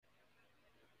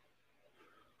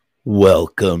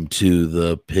Welcome to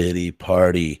the pity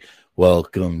party.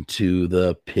 Welcome to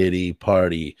the pity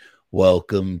party.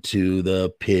 Welcome to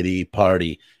the pity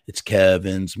party. It's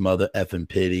Kevin's mother effing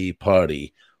pity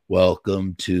party.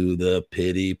 Welcome to the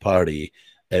pity party.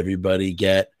 Everybody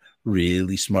get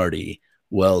really smarty.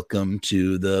 Welcome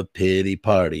to the pity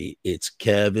party. It's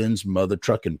Kevin's mother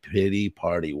trucking pity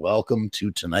party. Welcome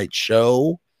to tonight's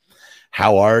show.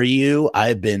 How are you?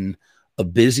 I've been a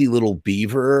busy little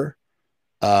beaver.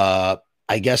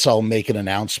 I guess I'll make an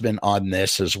announcement on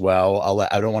this as well.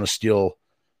 I don't want to steal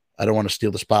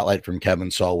the spotlight from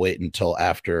Kevin, so I'll wait until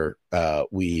after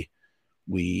we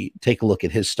take a look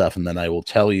at his stuff, and then I will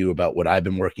tell you about what I've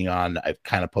been working on. I've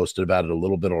kind of posted about it a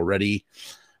little bit already.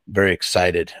 Very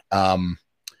excited.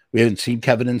 We haven't seen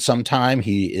Kevin in some time.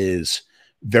 He is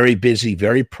very busy,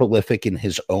 very prolific in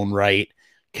his own right.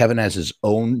 Kevin has his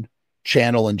own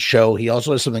channel and show. He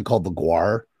also has something called the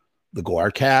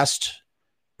Guar Cast.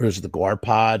 Or is it the Guar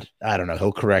Pod? I don't know.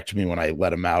 He'll correct me when I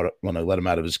let him out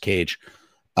of his cage.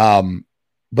 But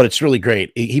it's really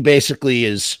great. He basically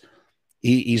is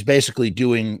he's basically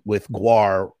doing with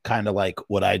Guar kind of like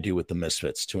what I do with the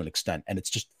Misfits to an extent, and it's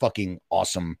just fucking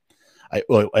awesome. I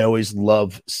always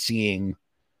love seeing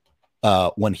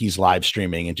when he's live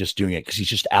streaming and just doing it because he's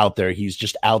just out there. He's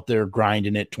just out there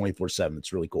grinding it 24/7.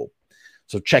 It's really cool.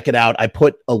 So check it out. I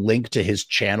put a link to his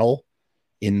channel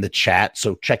in the chat,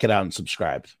 so check it out and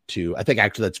subscribe to. I think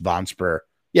actually that's Vonesper.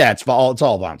 Yeah, it's all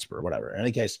Vonesper, whatever. In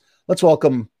any case, let's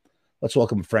welcome a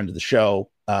friend to the show,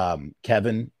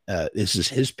 Kevin. This is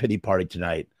his pity party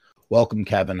tonight. Welcome,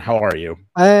 Kevin. How are you?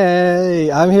 Hey,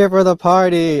 I'm here for the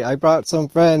party. I brought some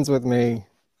friends with me.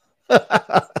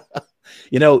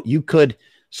 You could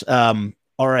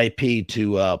RIP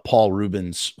to Paul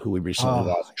Rubens, who we recently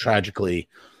lost tragically.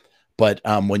 But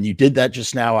when you did that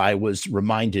just now, I was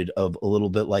reminded of a little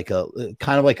bit like a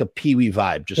kind of like a Pee Wee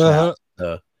vibe just now.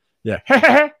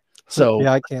 Yeah. So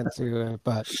yeah, I can't do it.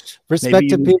 But respect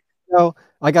to people,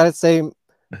 I gotta say,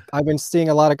 I've been seeing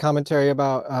a lot of commentary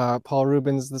about Paul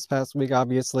Rubens this past week,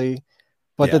 obviously.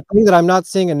 But the thing that I'm not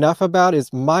seeing enough about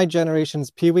is my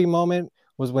generation's Pee Wee moment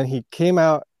was when he came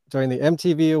out during the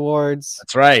MTV Awards.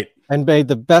 That's right. And made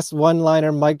the best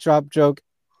one-liner mic drop joke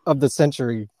of the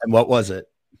century. And what was it?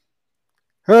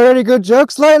 Heard any good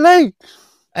jokes lately?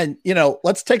 And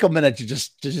let's take a minute to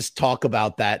just talk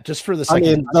about that, just for the second.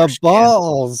 I mean, the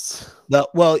balls.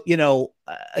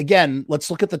 Again,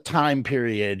 let's look at the time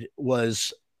period.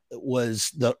 Was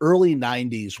the early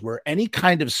 90s, where any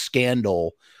kind of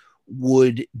scandal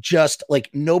would just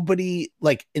like nobody,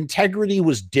 like integrity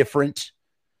was different,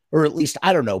 or at least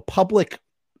I don't know, public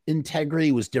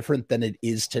integrity was different than it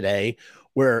is today,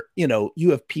 where you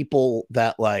have people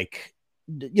that like.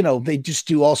 They just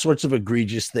do all sorts of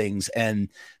egregious things, and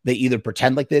they either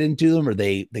pretend like they didn't do them, or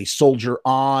they soldier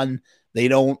on. They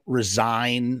don't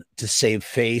resign to save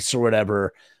face or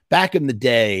whatever. Back in the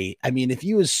day, I mean, if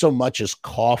you as so much as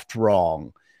coughed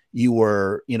wrong, you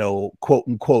were, quote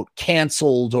unquote,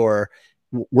 canceled or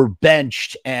were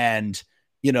benched, and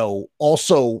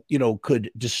also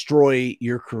could destroy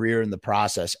your career in the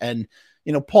process. And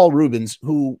Paul Rubens,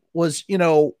 who was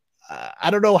I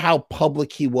don't know how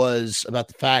public he was about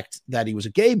the fact that he was a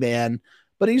gay man,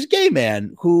 but he's a gay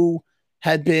man who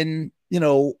had been,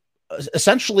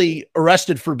 essentially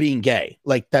arrested for being gay.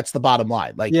 Like, that's the bottom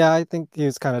line. Like, yeah, I think he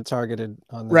was kind of targeted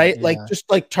on that. Right. Yeah. Like,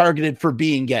 just like targeted for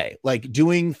being gay, like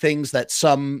doing things that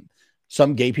some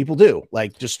gay people do,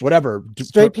 like just whatever.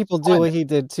 Straight people do what he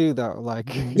did too, though. Like,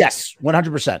 yes,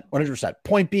 100%.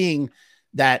 Point being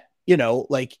that,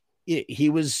 like he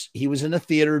was in a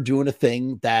theater doing a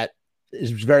thing that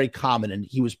is very common, and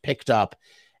he was picked up,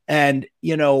 and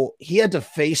he had to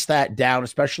face that down,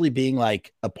 especially being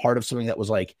like a part of something that was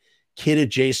like kid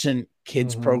adjacent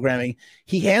kids programming.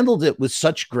 He handled it with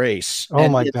such grace. Oh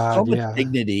my God, so much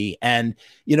dignity. And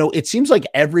it seems like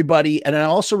everybody, and I'm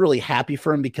also really happy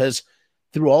for him, because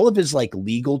through all of his like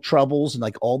legal troubles and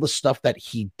like all the stuff that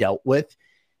he dealt with,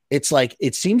 it's like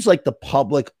it seems like the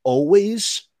public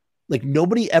always, like,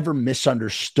 nobody ever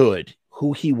misunderstood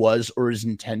who he was or his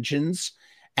intentions,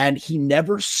 and he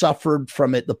never suffered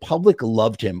from it. The public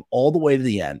loved him all the way to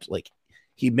the end. Like,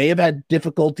 he may have had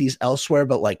difficulties elsewhere,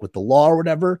 but like with the law or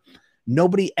whatever,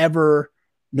 nobody ever,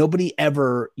 I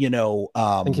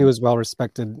think he was well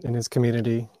respected in his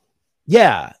community.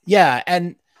 Yeah.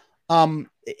 And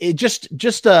it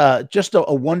just a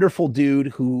wonderful dude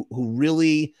who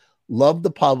really loved the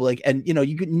public. And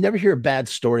you could never hear a bad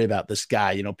story about this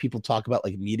guy. People talk about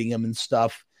like meeting him and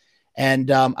stuff. And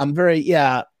I'm very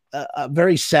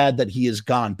sad that he is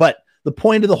gone. But the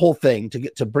point of the whole thing,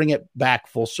 to bring it back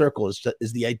full circle,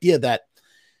 is the idea that,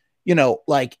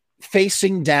 like,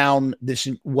 facing down this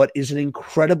what is an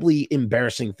incredibly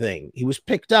embarrassing thing. He was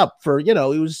picked up for, he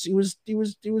was jerking.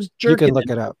 You can look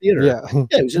it up. Theater. Yeah,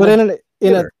 but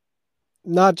in a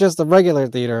not just a regular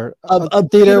theater, a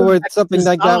theater where something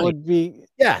designed, like that would be.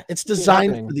 Yeah, it's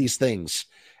designed for these things,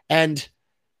 and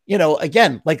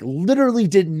again, like literally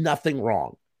did nothing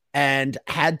wrong and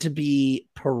had to be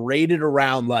paraded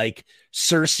around like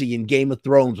Cersei in Game of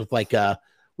Thrones with like a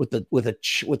with a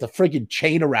friggin'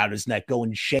 chain around his neck,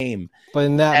 going shame. But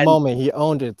in that moment, he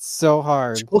owned it so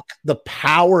hard. Took the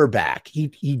power back. He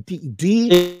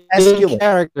de-escalated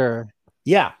character.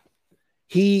 Yeah,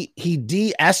 he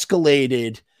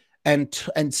de-escalated and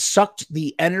sucked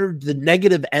the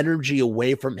negative energy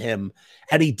away from him,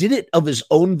 and he did it of his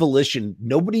own volition.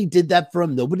 Nobody did that for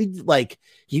him. Nobody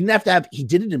he didn't have to have. He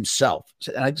did it himself,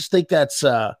 and I just think that's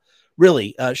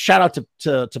really shout out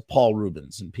to Paul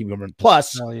Rubens and people.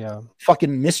 Plus,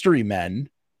 fucking Mystery Men,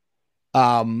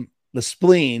 the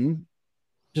Spleen,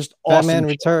 just awesome. Batman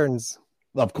Returns,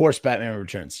 of course. Batman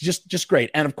Returns, just great,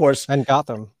 and of course, and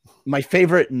Gotham. My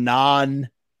favorite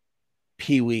non-Pee-wee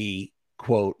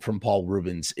quote from Paul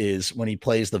Rubens is when he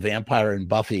plays the vampire in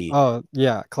Buffy. Oh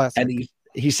yeah, classic. And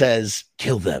he says,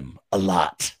 "Kill them a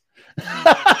lot."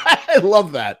 I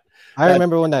love that. I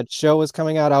remember when that show was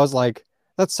coming out, I was like,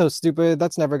 "That's so stupid.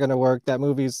 That's never going to work. That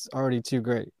movie's already too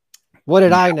great." What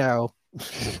did I know?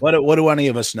 What do any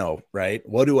of us know, right?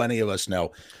 What do any of us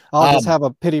know? I'll just have a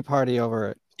pity party over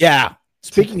it. Yeah.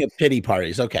 Speaking of pity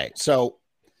parties, okay, so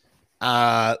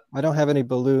I don't have any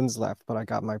balloons left, but I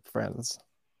got my friends.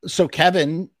 So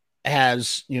Kevin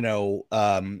has,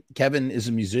 Kevin is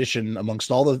a musician.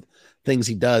 Amongst all the things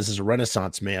he does as a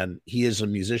Renaissance man, he is a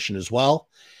musician as well.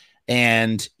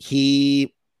 And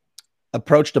he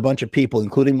approached a bunch of people,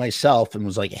 including myself, and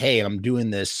was like, "Hey, I'm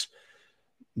doing this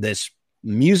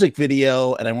music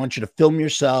video, and I want you to film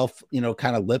yourself,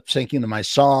 kind of lip syncing to my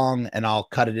song, and I'll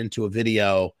cut it into a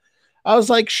video." I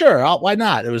was like, sure, why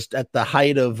not? It was at the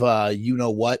height of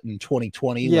what in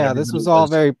 2020. Yeah, this was all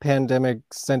very pandemic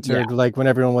centered, like when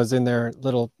everyone was in their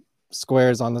little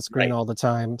squares on the screen all the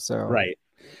time. So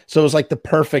so it was like the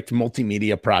perfect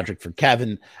multimedia project for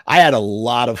Kevin. I had a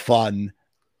lot of fun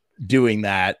doing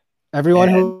that.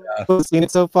 Everyone who's seen it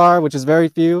so far, which is very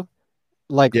few,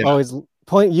 always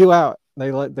point you out. They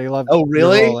love. Oh,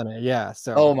 really? Your role in it. Yeah.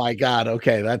 So. Oh my God.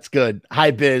 Okay, that's good. Hi,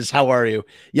 Biz. How are you?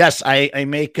 Yes, I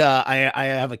make. I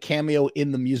have a cameo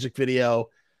in the music video.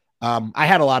 I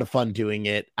had a lot of fun doing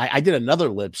it. I did another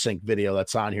lip sync video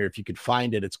that's on here. If you could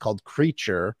find it, it's called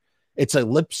Creature. It's a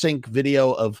lip sync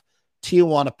video of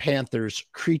Tijuana Panthers'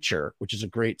 Creature, which is a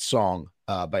great song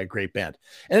by a great band.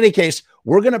 In any case,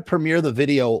 we're going to premiere the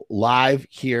video live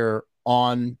here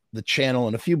on the channel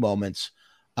in a few moments.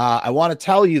 I want to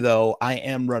tell you, though, I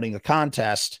am running a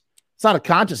contest. It's not a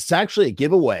contest. It's actually a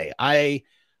giveaway. I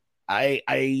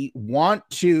want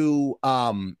to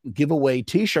give away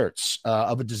T-shirts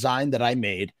of a design that I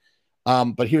made.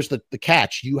 But here's the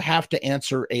catch. You have to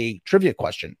answer a trivia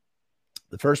question.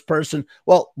 The first person.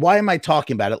 Well, why am I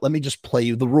talking about it? Let me just play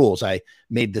you the rules. I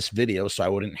made this video so I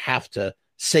wouldn't have to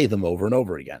say them over and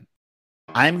over again.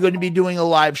 I'm going to be doing a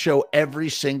live show every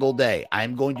single day.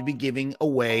 I'm going to be giving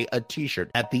away a T-shirt.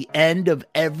 At the end of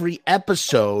every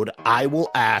episode, I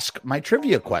will ask my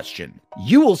trivia question.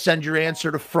 You will send your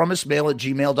answer to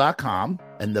frumessmail@gmail.com,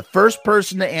 and the first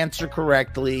person to answer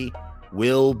correctly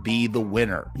will be the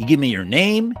winner. You give me your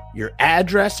name, your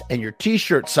address, and your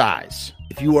T-shirt size.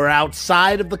 If you are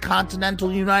outside of the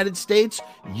continental United States,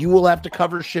 you will have to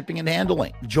cover shipping and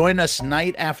handling. Join us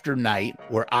night after night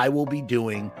where I will be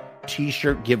doing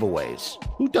T-shirt giveaways.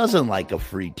 Who doesn't like a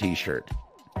free T-shirt?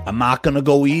 I'm not going to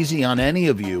go easy on any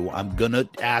of you. I'm going to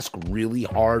ask really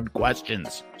hard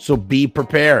questions. So be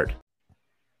prepared.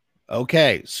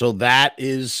 Okay, so that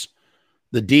is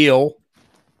the deal.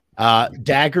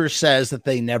 Dagger says that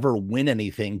they never win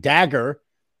anything. Dagger,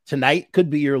 tonight could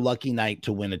be your lucky night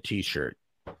to win a T-shirt.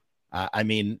 I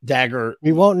mean, Dagger.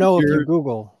 We won't know if you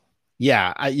Google.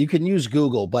 Yeah, you can use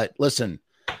Google, but listen,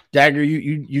 Dagger,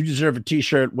 you deserve a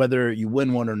T-shirt whether you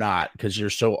win one or not, because you're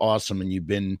so awesome and you've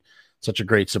been such a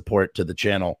great support to the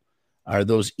channel. Are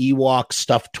those Ewok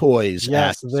stuffed toys?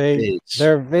 Yes,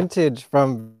 they're vintage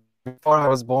from before I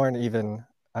was born, even,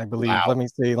 I believe. Wow. Let me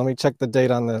see. Let me check the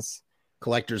date on this.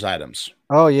 Collector's items.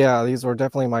 Oh yeah, these were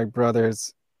definitely my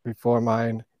brother's before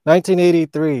mine.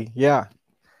 1983. Yeah.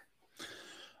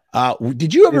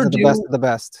 Did you ever do the best of the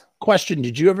best? Question,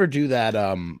 did you ever do that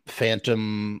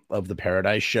Phantom of the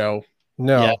Paradise show?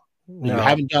 No. Yeah. No. You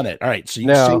haven't done it. All right. So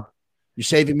you're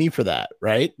saving me for that,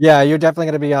 right? Yeah, you're definitely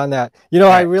going to be on that.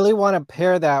 I really want to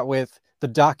pair that with the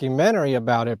documentary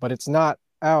about it, but it's not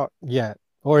out yet.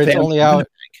 Or it's only out.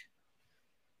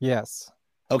 Yes.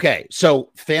 Okay, so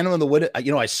Phantom of the Winnipeg,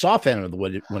 I saw Phantom of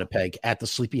the Winnipeg at the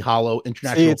Sleepy Hollow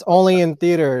International. See, it's only in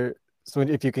theater, so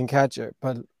if you can catch it,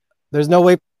 but there's no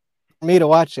way for me to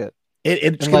watch it.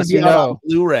 It's going to be out on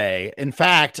Blu-ray. In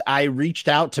fact, I reached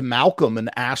out to Malcolm and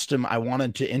asked him, I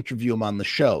wanted to interview him on the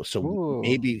show. So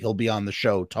maybe he'll be on the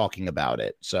show talking about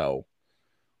it. So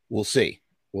we'll see.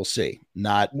 We'll see.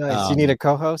 Not nice. You need a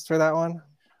co-host for that one?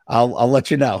 I'll let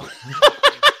you know.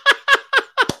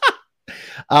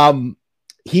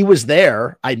 He was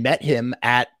there. I met him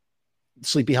at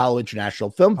Sleepy Hollow International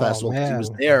Film Festival. He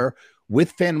was there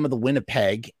with Phantom of the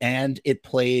Winnipeg, and it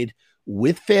played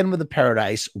with Phantom of the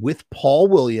Paradise, with Paul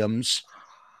Williams,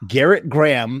 Garrett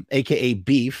Graham, aka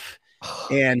Beef,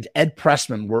 and Ed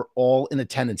Pressman were all in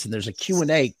attendance. And there's a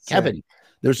Q&A. Kevin,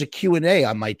 there's a Q&A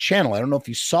on my channel. I don't know if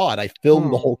you saw it. I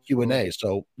filmed the whole Q&A,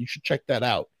 so you should check that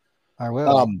out. I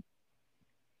will.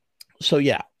 So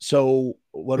yeah. So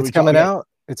what are we coming out?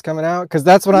 It's coming out because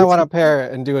that's what I want to pair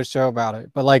and do a show about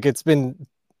it. But like it's been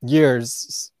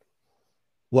years.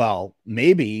 Well,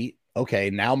 maybe. Okay,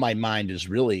 now my mind is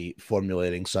really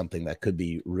formulating something that could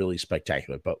be really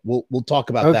spectacular. But we'll talk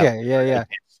about that. Okay, yeah.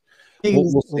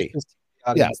 We'll see.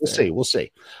 Yeah, we'll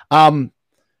see. All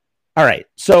right.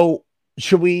 So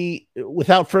should we,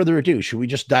 without further ado, should we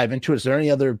just dive into it? Is there any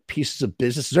other pieces of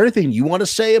business? Is there anything you want to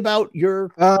say about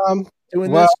your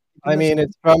doing this? I mean,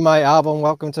 it's from my album,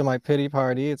 Welcome to My Pity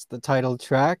Party. It's the title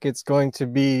track. It's going to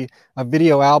be a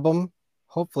video album,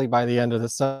 hopefully by the end of the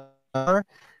summer.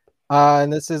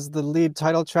 And this is the lead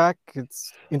title track. It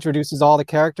introduces all the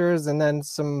characters and then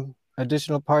some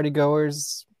additional party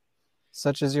goers,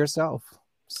 such as yourself.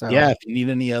 So yeah, if you need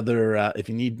any other, if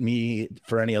you need me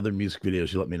for any other music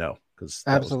videos, you let me know. Because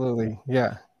absolutely,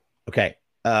 yeah. Okay.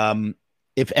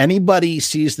 If anybody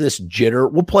sees this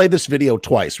jitter, we'll play this video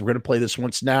twice. We're going to play this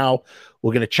once now.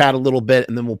 We're going to chat a little bit,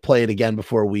 and then we'll play it again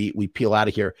before we peel out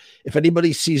of here. If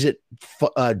anybody sees it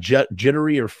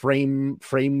jittery or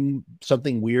frame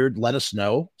something weird, let us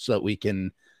know so that we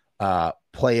can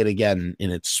play it again in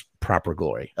its proper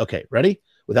glory. Okay, ready?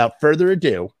 Without further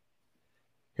ado,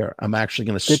 here, I'm actually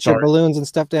going to start. Get your balloons and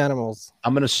stuffed animals.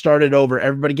 I'm going to start it over.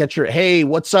 Everybody get your, hey,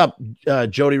 what's up?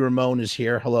 Jody Ramone is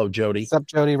here. Hello, Jody. What's up,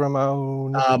 Jody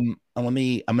Ramone? I'm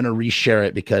going to reshare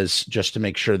it because just to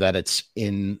make sure that it's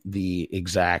in the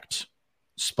exact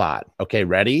spot. Okay,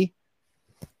 ready?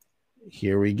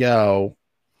 Here we go.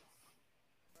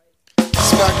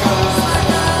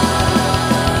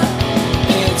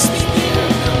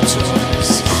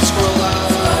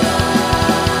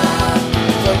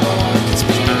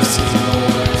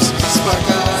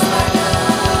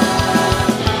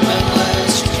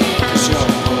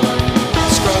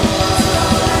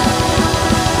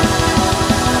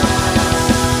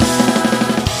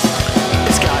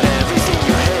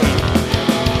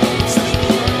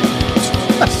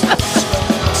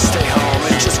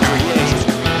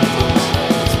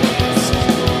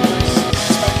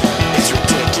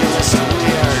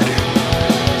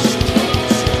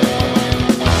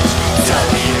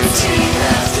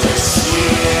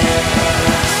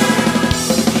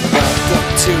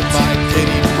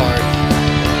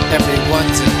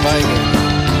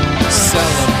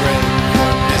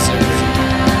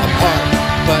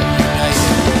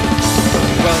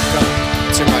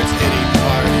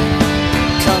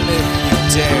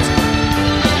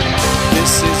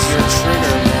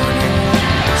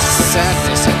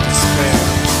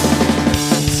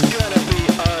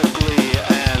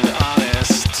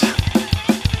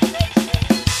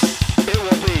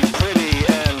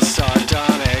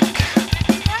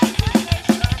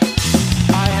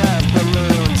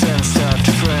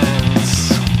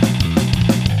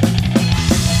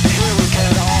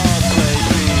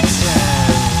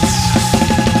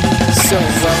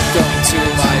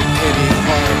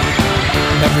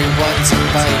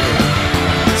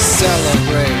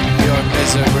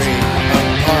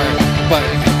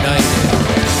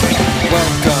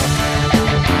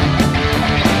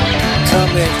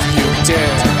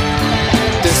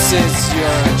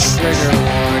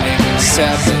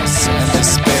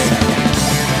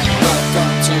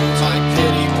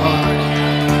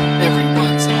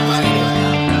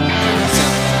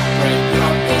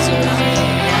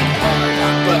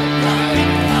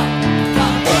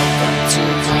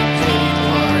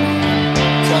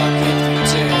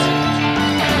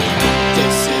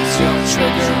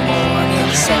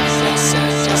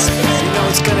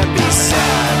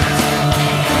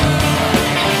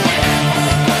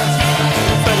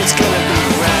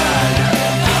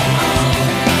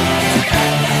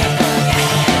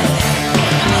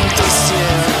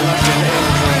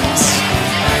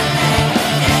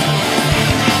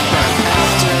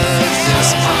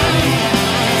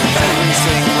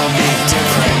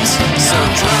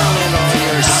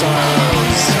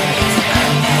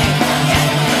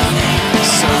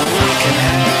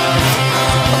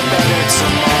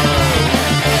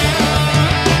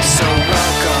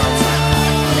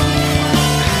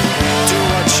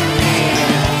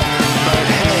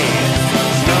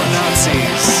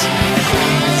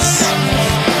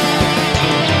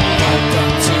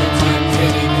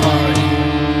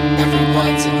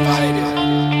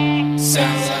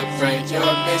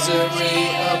 misery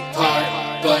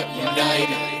apart, but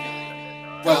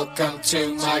united. Welcome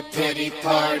to my pity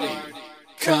party.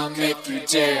 Come if you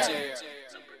dare.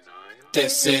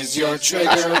 This is your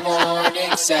trigger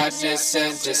warning, sadness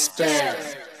and despair.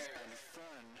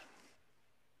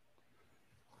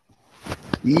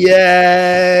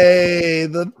 Yay!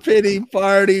 The pity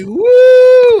party. Woo!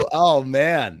 Oh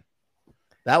man.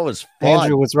 That was fun.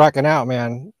 Andrew was rocking out,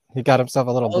 man. He got himself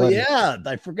a little bloody. Yeah,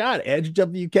 I forgot.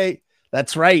 Andrew WK.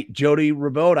 That's right. Jody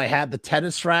Remote. I had the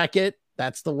tennis racket.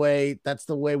 That's the way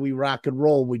we rock and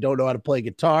roll. We don't know how to play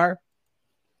guitar.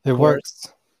 It works.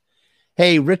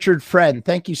 Hey, Richard Friend,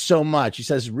 thank you so much. He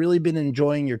says, really been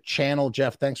enjoying your channel,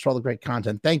 Jeff. Thanks for all the great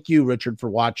content. Thank you, Richard, for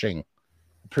watching.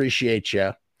 Appreciate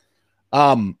you.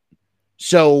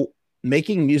 So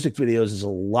making music videos is a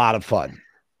lot of fun.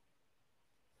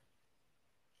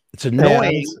 It's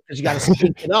annoying because you got to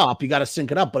sync it up. You got to sync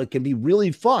it up, but it can be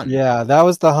really fun. Yeah, that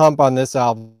was the hump on this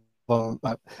album.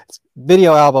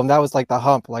 Video album, that was like the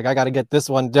hump. Like, I got to get this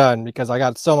one done because I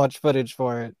got so much footage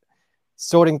for it.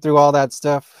 Sorting through all that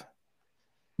stuff.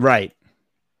 Right.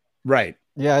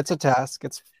 Yeah, it's a task.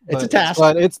 It's a task.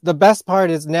 But it's the best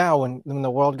part is now when the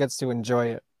world gets to enjoy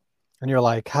it. And you're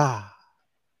like,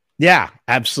 Yeah,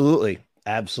 absolutely.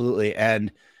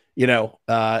 And it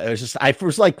was just, I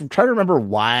was like trying to remember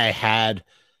why I had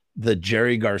the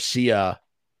Jerry Garcia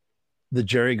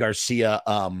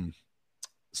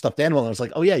stuffed animal. And I was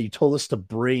like, oh yeah, you told us to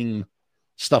bring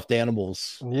stuffed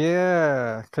animals.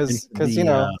 Yeah, because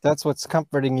that's what's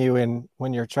comforting you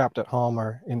when you're trapped at home,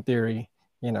 or in theory,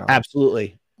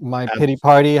 Absolutely. My pity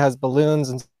party has balloons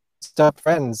and stuffed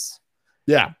friends.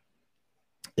 Yeah,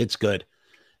 it's good.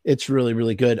 It's really,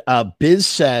 really good. Biz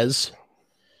says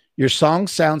your song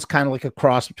sounds kind of like a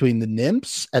cross between the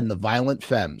Nymphs and the Violent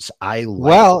Femmes.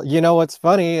 Well, what's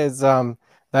funny is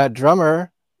that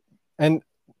drummer, and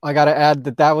I got to add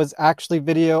that was actually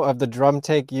video of the drum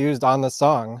take used on the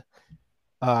song,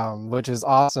 which is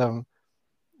awesome.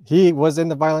 He was in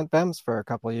the Violent Femmes for a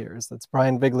couple of years. That's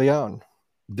Brian Biglione.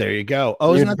 There you go.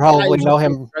 Oh, you'd probably know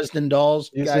him. Dresden Dolls.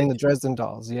 He's in the Dresden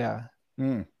Dolls. Yeah.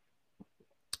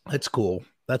 That's cool.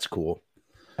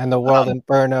 And the World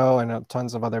Inferno and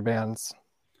tons of other bands.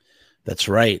 That's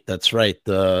right.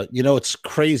 It's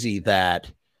crazy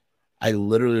that I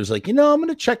literally was like, I'm going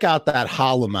to check out that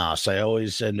Holomouse I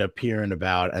always end up hearing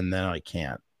about, and then I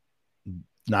can't,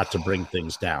 not to bring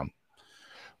things down.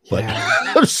 But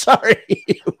yeah. I'm sorry.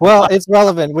 Well, it's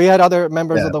relevant. We had other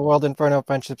members of the World Inferno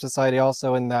Friendship Society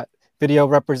also in that video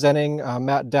representing.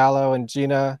 Matt Dallow and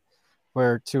Gina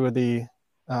were two of the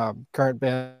current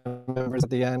band members at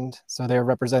the end, so they were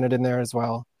represented in there as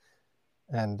well.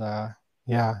 And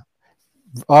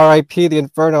R.I.P. the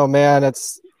Inferno, man.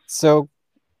 It's so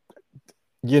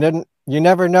you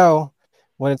never know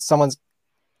when it's someone's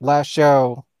last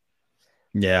show.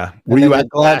 Yeah. Were you at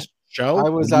the last show? I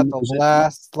was at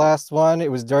the last one. It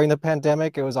was during the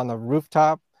pandemic. It was on the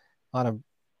rooftop on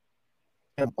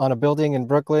a building in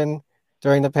Brooklyn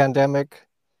during the pandemic,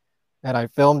 and I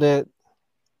filmed it.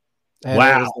 And it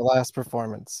was the last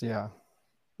performance. Yeah.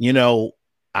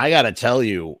 I got to tell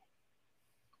you,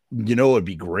 it would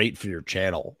be great for your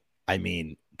channel. I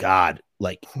mean, God,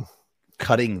 like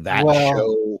cutting that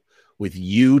show with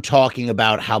you talking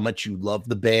about how much you love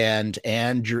the band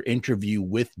and your interview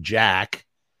with Jack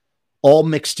all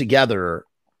mixed together,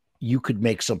 you could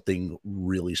make something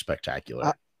really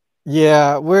spectacular.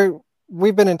 Yeah,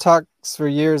 we've been in talks for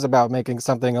years about making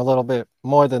something a little bit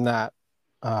more than that.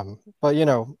 But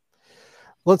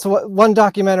let's one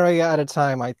documentary at a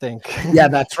time, I think. Yeah,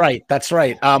 that's right.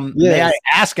 May I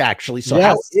ask, actually? So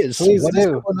yes,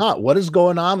 what is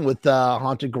going on with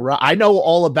Haunted Garage? I know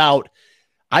all about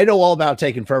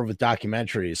taking forever with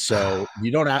documentaries. So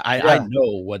you don't. I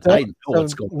know what's going on.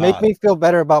 Make me feel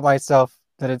better about myself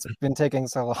that it's been taking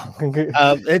so long.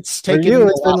 It's taken for you.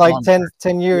 It's been like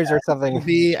 10 years or something.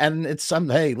 And it's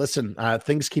hey, listen,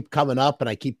 things keep coming up, and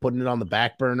I keep putting it on the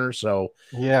back burner. So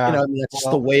that's just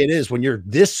the way it is when you're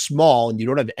this small and you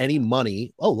don't have any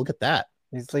money. Oh, look at that!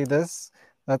 You see this?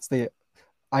 That's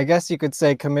I guess you could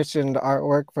say commissioned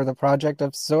artwork for the project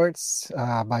of sorts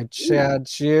by Chad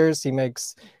Shears. He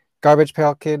makes Garbage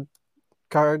Pail Kid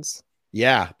cards.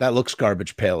 Yeah, that looks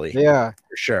Garbage Pail-y. Yeah,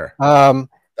 for sure.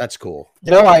 That's cool.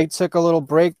 I took a little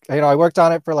break. I worked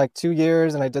on it for like 2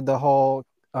 years, and I did the whole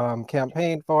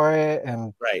campaign for it,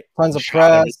 and tons of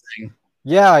press. Everything.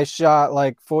 Yeah, I shot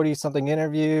like 40 something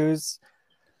interviews.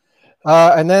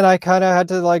 And then I kind of had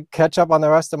to catch up on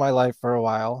the rest of my life for a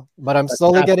while, but I'm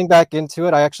slowly getting back into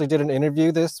it. I actually did an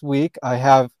interview this week. I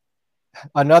have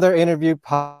another interview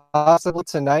possible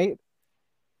tonight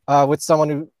with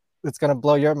someone who it's gonna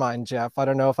blow your mind, Jeff. I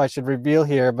don't know if I should reveal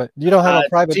here, but you don't have a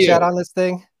private chat on this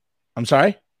thing? I'm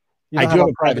sorry? I do have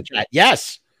a private chat.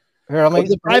 Yes. Here, let me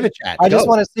the private chat. I just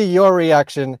want to see your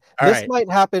reaction. This might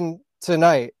happen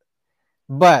tonight,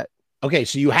 but okay,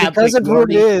 so you have because of who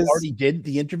it is, already did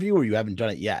the interview, or you haven't done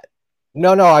it yet?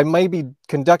 No, I may be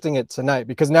conducting it tonight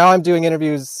because now I'm doing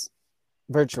interviews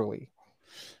virtually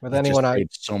with anyone. I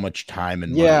so much time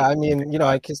and money. Yeah, I mean,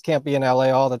 I just can't be in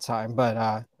LA all the time,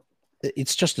 but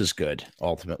it's just as good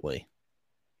ultimately.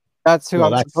 That's who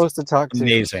I'm supposed to talk to.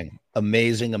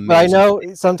 Amazing. But I know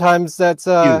sometimes that's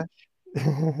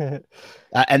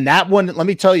and that one, let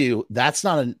me tell you, that's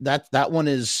not that one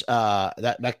is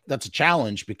that's a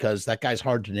challenge because that guy's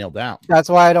hard to nail down. That's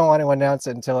why I don't want to announce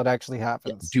it until it actually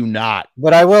happens. Do not.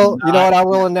 But I will. You know what? I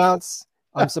will announce.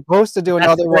 I'm supposed to do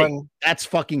another one. That's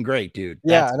fucking great, dude.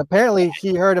 Yeah, and apparently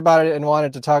he heard about it and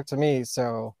wanted to talk to me.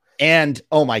 So. And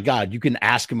oh my God, you can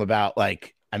ask him about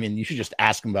you should just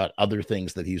ask him about other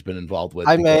things that he's been involved with.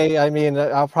 I may. I mean,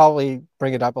 I'll probably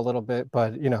bring it up a little bit,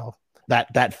 but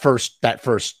that first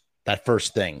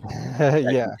thing.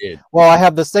 Yeah. Well, I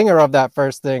have the singer of that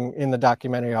first thing in the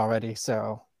documentary already.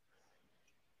 So.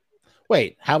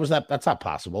 Wait, how was that? That's not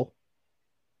possible,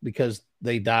 because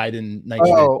they died in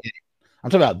 1988. I'm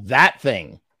talking about that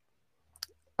thing.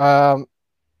 I'm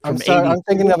sorry. I'm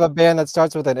thinking of a band that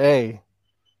starts with an A.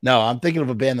 No, I'm thinking of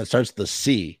a band that starts with a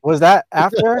C. Was that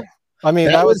after? I mean,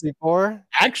 that was before.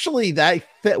 Actually,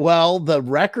 the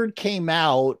record came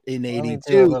out in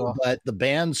 82, but the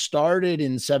band started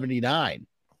in 79.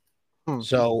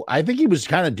 So I think he was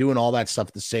kind of doing all that stuff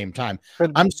at the same time.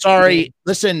 I'm sorry.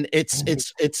 Listen, it's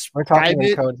We're private.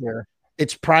 In code here.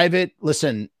 It's private.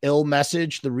 Listen, ill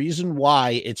message. The reason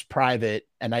why it's private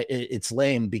and it's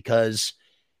lame because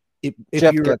if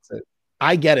Jeff gets it.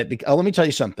 I get it. Because, let me tell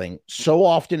you something. So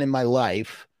often in my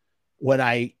life,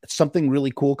 when something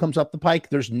really cool comes up the pike,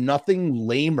 there's nothing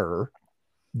lamer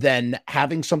than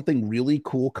having something really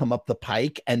cool come up the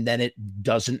pike and then it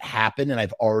doesn't happen and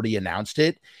I've already announced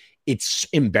it. It's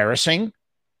embarrassing.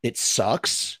 It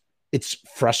sucks. It's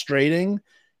frustrating.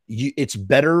 It's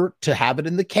better to have it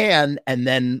in the can and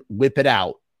then whip it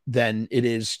out than it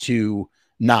is to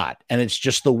not. And it's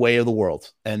just the way of the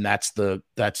world. And that's the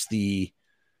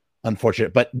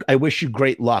unfortunate, but I wish you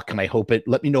great luck. And I hope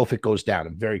let me know if it goes down.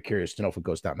 I'm very curious to know if it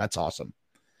goes down. That's awesome.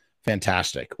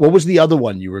 Fantastic. What was the other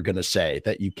one you were going to say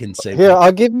that you can say? Here,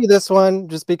 I'll give you this one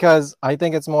just because I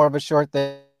think it's more of a short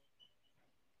thing.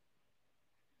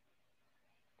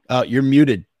 You're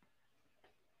muted.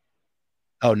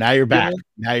 Oh, now you're back.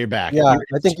 Now you're back. Yeah,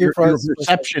 I think your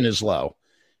perception is low.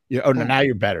 Now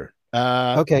you're better.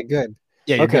 Okay, good.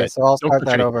 Yeah, okay, good. So I'll start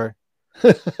that over.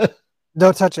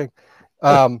 No touching.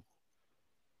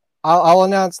 I'll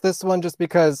announce this one just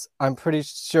because I'm pretty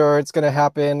sure it's going to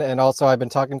happen, and also I've been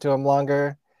talking to him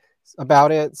longer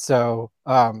about it. So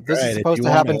this is supposed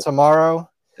to happen tomorrow.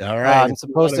 All right, I'm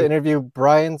supposed to interview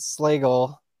Brian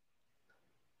Slagle,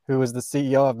 who is the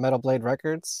CEO of Metal Blade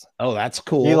Records. Oh, that's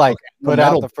cool. He put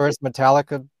out the first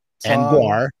Metallica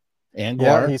song. And Guar.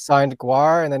 Yeah, he signed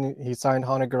Guar, and then he signed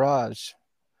Haunted Garage.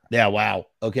 Yeah, wow.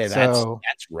 Okay,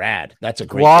 that's rad. That's a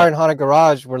great. Guar and Haunted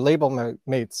Garage were label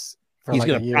mates for he's a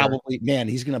year.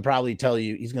 He's gonna probably tell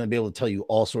you. He's gonna be able to tell you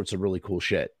all sorts of really cool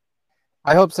shit.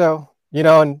 I hope so. I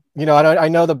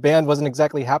know the band wasn't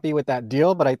exactly happy with that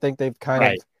deal, but I think they've kind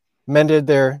of mended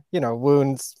their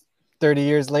wounds 30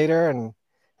 years later, and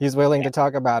he's willing to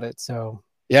talk about it. So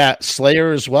yeah,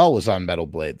 Slayer as well was on Metal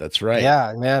Blade. That's right.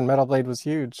 Yeah, man, Metal Blade was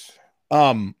huge.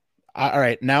 All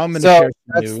right, now I'm going to share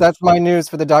some news. That's my news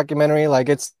for the documentary.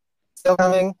 It's still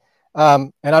coming.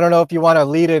 And I don't know if you want to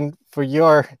lead in for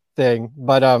your thing,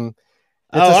 but it's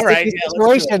a sticky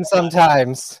situation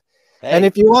sometimes. Hey, and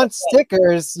if you want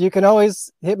stickers, you can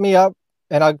always hit me up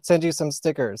and I'll send you some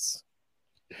stickers.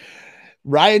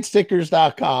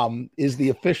 Riotstickers.com is the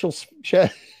official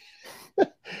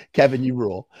Kevin, you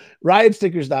rule.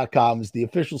 Riotstickers.com is the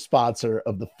official sponsor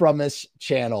of the Frumess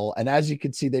channel. And as you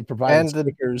can see, they provide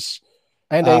stickers.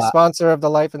 And a sponsor of the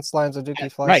Life and Slimes of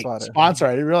Dookie Fly Swatter. Sponsor.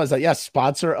 I didn't realize that. Yes,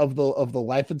 sponsor of the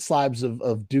Life and Slimes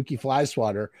of Dookie Fly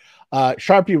Swatter.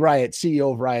 Sharpie Riot,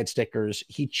 CEO of Riot Stickers.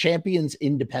 He champions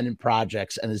independent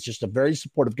projects and is just a very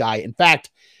supportive guy. In fact,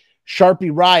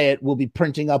 Sharpie Riot will be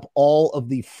printing up all of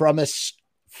the Frumess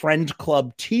Friend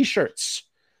Club t-shirts.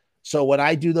 So when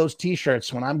I do those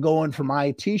t-shirts, when I'm going for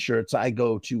my t-shirts, I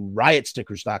go to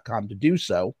riotstickers.com to do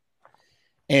so.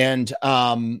 And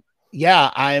we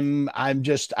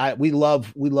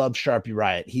love Sharpie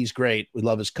Riot. He's great. We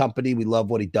love his company. We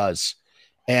love what he does.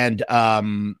 And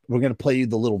we're going to play you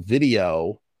the little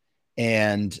video,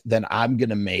 and then I'm going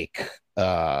to make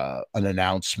an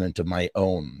announcement of my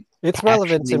own. It's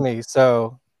relevant to me,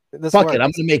 so this fuck works. it.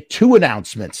 I'm going to make 2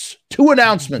 announcements. 2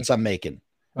 announcents I'm making.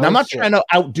 Now, I'm not trying to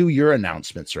outdo your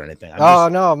announcements or anything.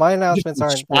 No, my announcements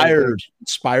aren't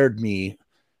inspired me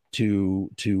to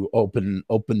open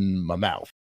my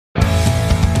mouth.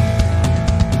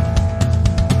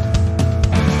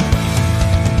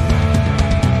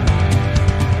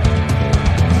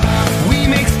 We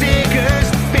make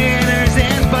stickers, banners,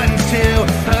 and buttons too,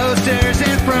 posters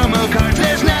and promo cards.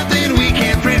 There's nothing we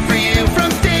can't print for you.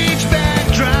 From stage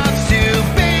backdrops to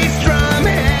bass drum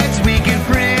heads, we can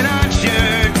print on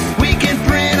shirts, we can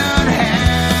print on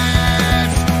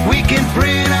hats, we can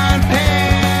print on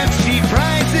pants. Cheap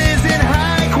prices and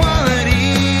high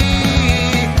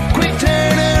quality, quick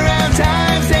turnaround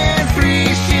times and free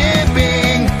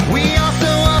shipping. We also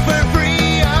offer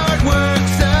free artwork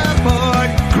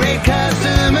support, great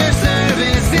customer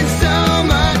service, and so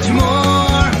much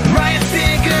more.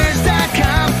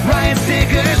 RiotStickers.com, Riot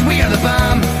Stickers, we are the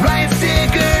bomb.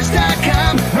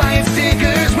 RiotStickers.com, Riot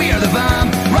Stickers, we are the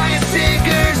bomb.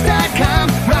 RiotStickers.com,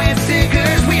 Riot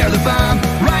Stickers, we are the bomb.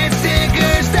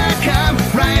 RiotStickers.com,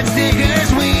 Riot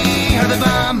Stickers, we are the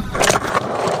bomb.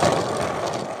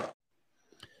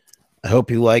 I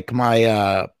hope you like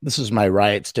my this is my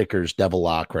Riot Stickers Devil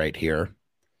Lock right here.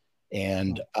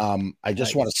 And I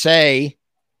just want to say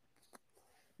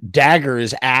Dagger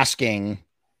is asking,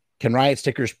 can Riot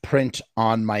Stickers print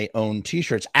on my own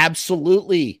t-shirts?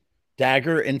 Absolutely,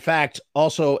 Dagger. In fact,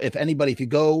 also, if you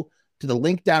go to the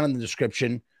link down in the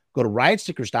description, go to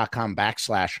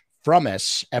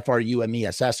riotstickers.com/Frumess,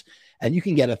 Frumess, and you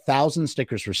can get 1,000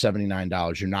 stickers for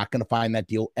 $79. You're not going to find that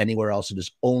deal anywhere else. It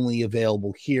is only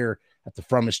available here at the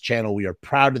Frumess channel. We are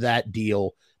proud of that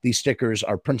deal. These stickers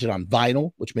are printed on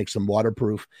vinyl, which makes them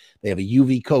waterproof. They have a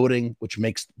UV coating, which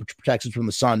protects it from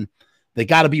the sun. They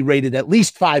got to be rated at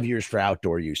least 5 years for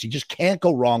outdoor use. You just can't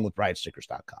go wrong with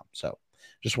riotstickers.com. So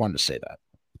just wanted to say that.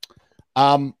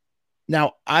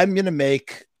 Now I'm going to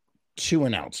make 2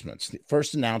 announcements. The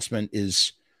first announcement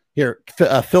is here.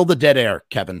 Fill the dead air,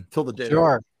 Kevin. Fill the dead air.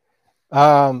 Sure.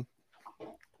 If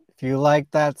you like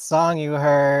that song you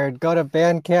heard, go to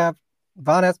Bandcamp,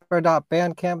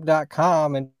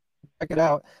 vonesper.bandcamp.com, and check it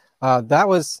out. That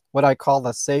was what I call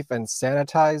the safe and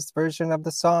sanitized version of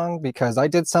the song, because I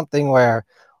did something where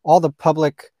all the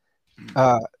public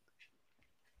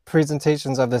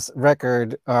presentations of this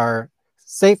record are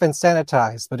safe and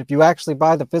sanitized, but if you actually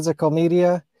buy the physical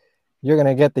media, you're going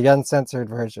to get the uncensored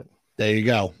version. There you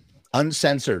go.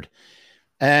 Uncensored.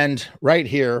 And right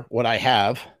here, what I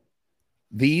have,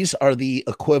 these are the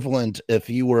equivalent, if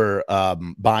you were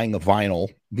buying a vinyl,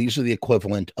 these are the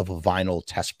equivalent of a vinyl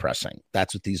test pressing.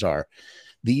 That's what these are.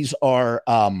 These are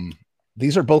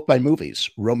both by movies,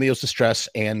 Romeo's Distress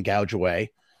and Gouge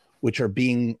Away, which are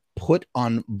being put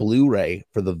on Blu-ray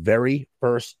for the very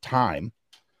first time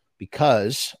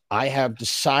because I have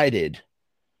decided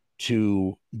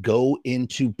to go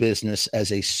into business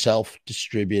as a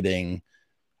self-distributing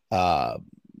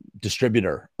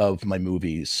distributor of my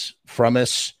movies.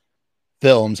 Frumess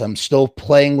Films. I'm still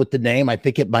playing with the name. I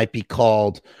think it might be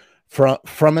called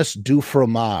Frumess du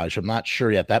Fromage. I'm not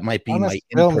sure yet. That might be Frumess my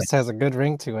Films imprint. has a good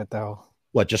ring to it, though.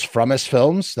 What, just Frumess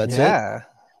Films? That's it?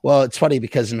 Well, it's funny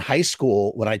because in high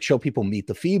school, when I'd show people Meet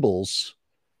the Feebles,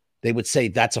 they would say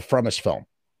that's a Frumess film.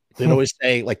 They'd always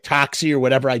say like Toxie or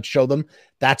whatever I'd show them,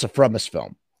 that's a Frumess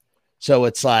film. So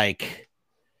it's like,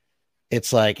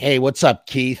 hey, what's up,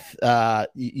 Keith?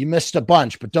 You missed a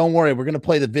bunch, but don't worry, we're going to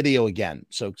play the video again.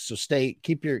 So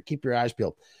keep your eyes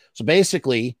peeled. So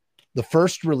basically, the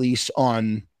first release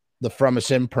on the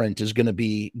Frumess imprint is going to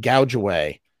be Gouge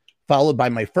Away, followed by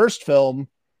my first film,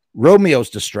 Romeo's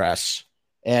Distress.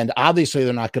 And obviously,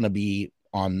 they're not going to be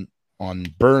on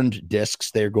burned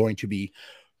discs. They're going to be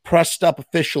pressed up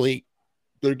officially.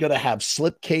 They're going to have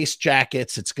slipcase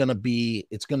jackets. It's going to be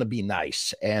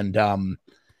nice. And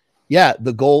yeah,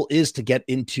 the goal is to get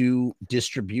into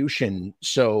distribution.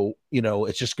 So,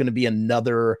 it's just going to be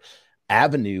another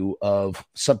avenue of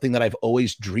something that I've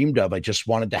always dreamed of. I just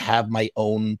wanted to have my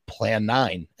own Plan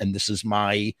 9, and this is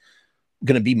going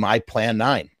to be my Plan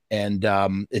 9. And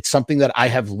it's something that I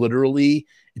have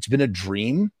it's been a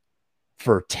dream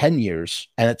for 10 years.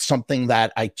 And it's something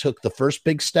that I took the first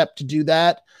big step to do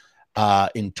that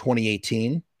in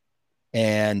 2018.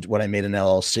 And when I made an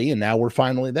LLC, and now we're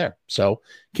finally there. So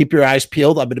keep your eyes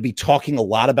peeled. I'm going to be talking a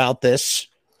lot about this.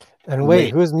 And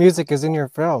wait, whose music is in your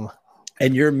film?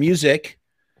 And your music,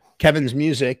 Kevin's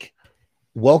music.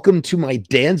 Welcome to my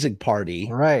Danzig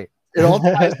party. Right. It all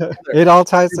ties together. It all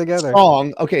ties together.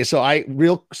 Song. Okay, so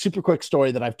real super quick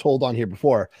story that I've told on here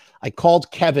before. I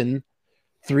called Kevin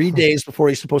 3 days before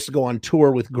he's supposed to go on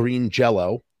tour with Green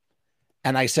Jello.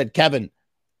 And I said, Kevin,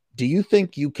 do you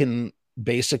think you can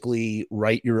basically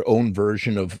write your own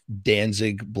version of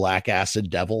Danzig Black Acid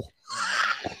Devil?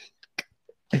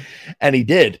 And he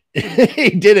did.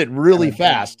 He did it really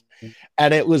fast.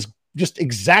 And it was just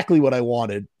exactly what I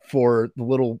wanted for the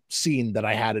little scene that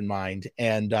I had in mind.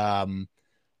 And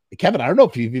Kevin, I don't know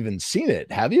if you've even seen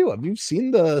it. Have you? Have you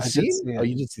seen the scene? Oh,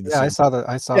 you did see the scene. I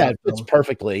saw it. It's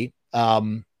perfectly.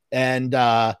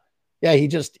 Yeah, he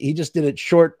just did it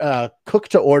short, cook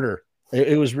to order.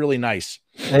 It was really nice.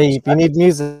 Hey, if you need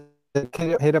music,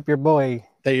 hit up your boy.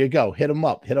 There you go. Hit him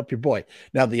up. Hit up your boy.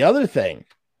 Now, the other thing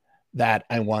that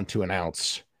I want to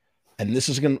announce, and this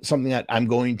is something that I'm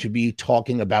going to be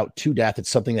talking about to death. It's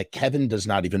something that Kevin does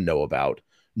not even know about.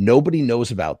 Nobody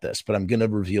knows about this, but I'm going to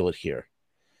reveal it here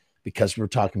because we're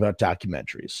talking about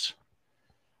documentaries.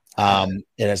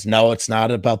 It's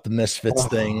not about the Misfits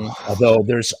thing. Although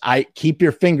I keep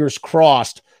your fingers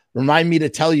crossed. Remind me to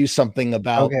tell you something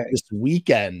about this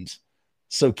weekend.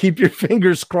 So keep your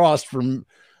fingers crossed for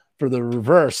the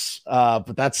reverse.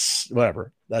 But that's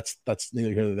whatever. That's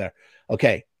neither here nor there.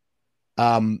 Okay.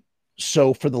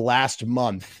 So for the last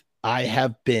month, I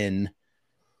have been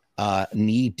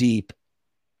knee deep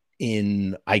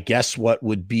in, I guess, what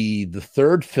would be the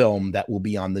third film that will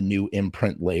be on the new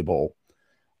Imprint label.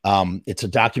 It's a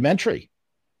documentary,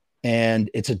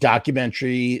 and it's a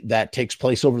documentary that takes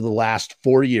place over the last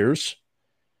 4 years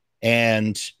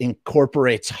and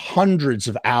incorporates hundreds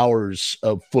of hours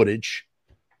of footage.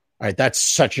 All right, that's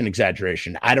such an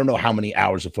exaggeration. I don't know how many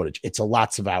hours of footage. It's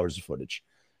lots of hours of footage.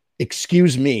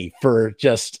 Excuse me for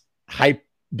just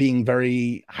being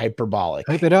very hyperbolic.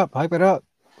 Hype it up. But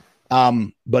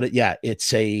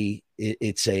it's a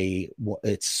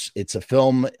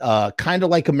film, kind of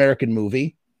like American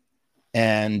Movie,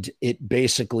 and it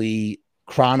basically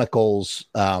chronicles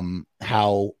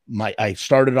how I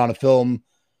started on a film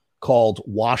called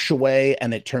Wash Away,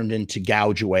 and it turned into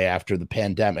Gouge Away after the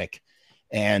pandemic.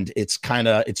 And it's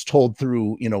told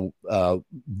through,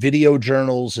 video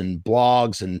journals and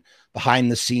blogs and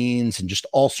behind the scenes and just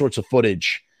all sorts of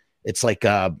footage. It's like,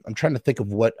 I'm trying to think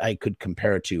of what I could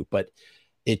compare it to, but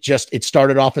it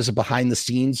started off as a behind the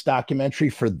scenes documentary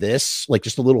for this, like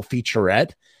just a little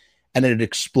featurette, and it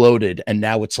exploded. And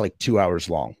now it's like 2 hours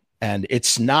long, and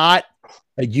it's not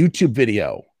a YouTube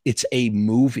video. It's a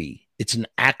movie. It's an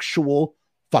actual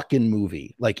fucking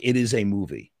movie. Like, it is a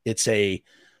movie. It's a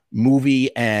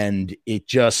movie, and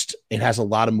it has a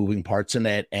lot of moving parts in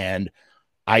it, and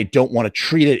I don't want to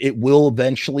treat it. It will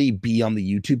eventually be on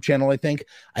the YouTube channel, I think.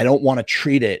 I don't want to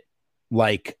treat it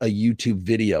like a YouTube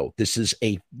video. This is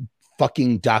a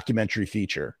fucking documentary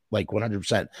feature, like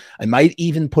 100%. I might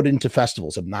even put it into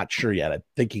festivals. I'm not sure yet. I'm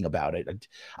thinking about it.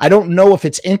 I don't know if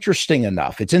it's interesting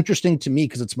enough. It's interesting to me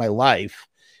because it's my life.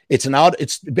 It's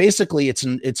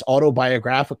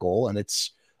autobiographical, and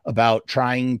it's about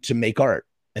trying to make art.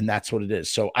 And that's what it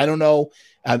is. So I don't know.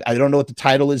 I don't know what the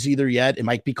title is either yet. It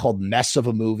might be called Mess of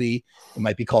a Movie. It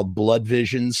might be called Blood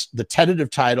Visions. The tentative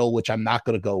title, which I'm not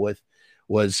going to go with,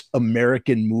 was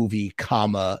American Movie,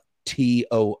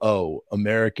 TOO,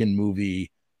 American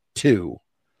Movie 2.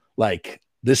 Like,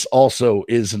 this also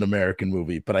is an American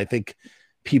movie, but I think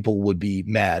people would be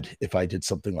mad if I did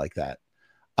something like that.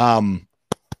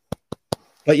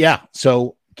 But yeah,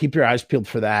 so keep your eyes peeled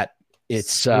for that.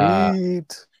 It's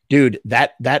Sweet. Dude,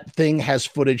 that thing has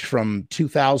footage from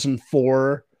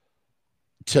 2004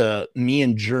 to me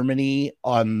in Germany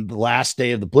on the last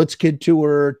day of the Blitzkid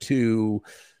tour to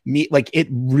me. Like, it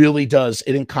really does.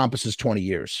 It encompasses 20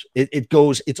 years.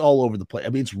 It's all over the place. I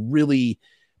mean, it's really,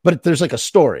 but there's like a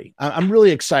story. I'm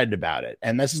really excited about it.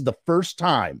 And this is the first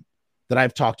time that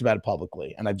I've talked about it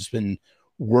publicly, and I've just been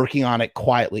working on it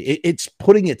quietly. It's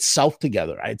putting itself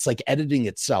together. It's like editing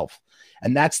itself.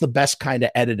 And that's the best kind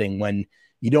of editing, when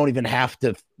you don't even have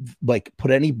to like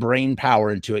put any brain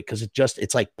power into it, because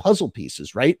it's like puzzle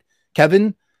pieces, right?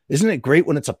 Kevin, isn't it great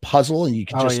when it's a puzzle and you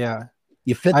can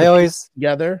you fit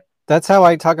together? That's how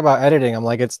I talk about editing. I'm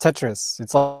like, it's Tetris.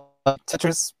 It's all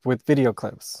Tetris with video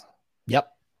clips. Yep.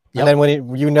 And then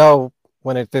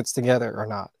when it fits together or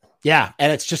not. Yeah,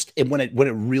 and it's just when it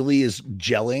really is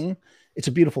gelling, it's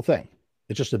a beautiful thing.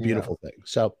 It's just a beautiful thing.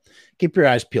 So keep your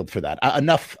eyes peeled for that.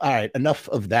 Enough. All right, enough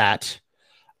of that.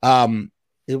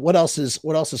 What else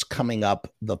is coming up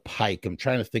the pike? I'm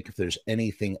trying to think if there's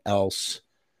anything else.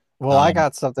 Well, I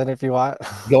got something if you want.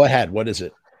 Go ahead. What is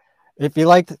it? If you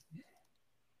liked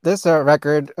this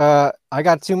record, I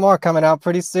got 2 more coming out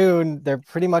pretty soon. They're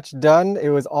pretty much done.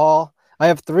 I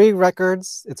have 3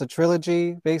 records. It's a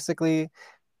trilogy, basically.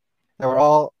 They were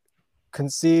all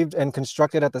conceived and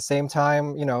constructed at the same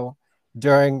time,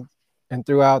 during and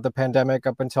throughout the pandemic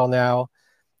up until now.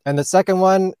 And the second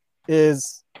one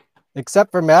is,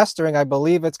 except for mastering, I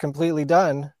believe it's completely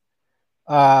done.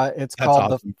 It's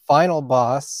called awesome. The Final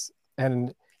Boss,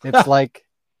 and it's like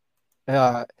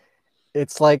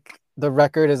it's like the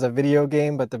record is a video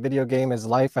game, but the video game is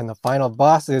life, and the final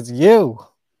boss is you.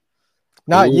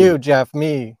 Not Ooh. you, Jeff,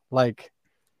 me. Like,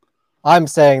 I'm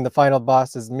saying the final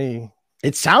boss is me.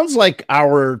 It sounds like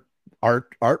our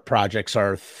art projects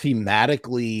are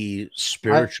thematically,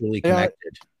 spiritually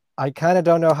connected. I kind of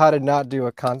don't know how to not do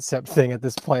a concept thing at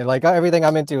this point. Like, everything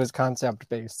I'm into is concept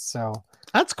based, so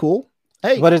that's cool.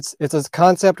 Hey, but it's a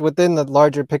concept within the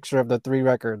larger picture of the 3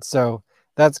 records. So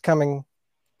that's coming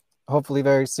hopefully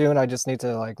very soon. I just need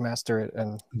to like master it.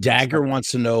 And Dagger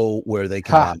wants to know where they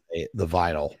can buy the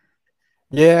vinyl.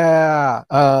 Yeah,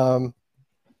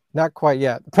 not quite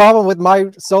yet. The problem with my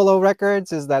solo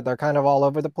records is that they're kind of all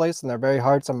over the place and they're very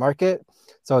hard to market.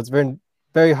 So it's very,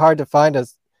 very hard to find a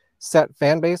set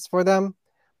fan base for them.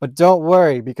 But don't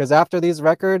worry, because after these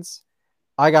records,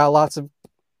 I got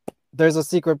there's a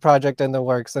secret project in the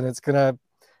works, and it's gonna,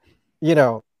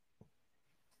 it's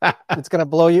gonna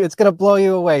blow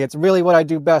you away. It's really what I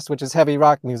do best, which is heavy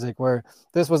rock music, where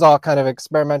this was all kind of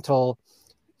experimental,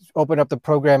 open up the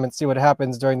program and see what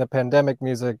happens during the pandemic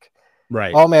music.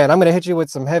 Right. Oh man, I'm gonna hit you with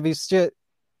some heavy shit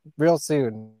real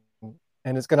soon,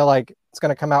 and it's gonna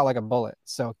come out like a bullet.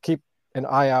 So keep an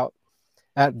eye out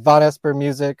at Vonesper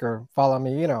Music or follow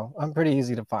me. I'm pretty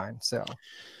easy to find. So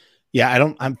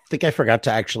yeah, I think I forgot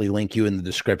to actually link you in the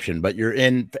description, but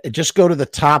just go to the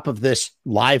top of this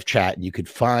live chat and you could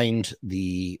find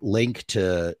the link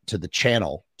to the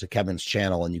channel, to Kevin's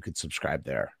channel, and you could subscribe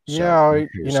there. Yeah,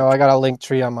 I got a link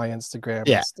tree on my Instagram.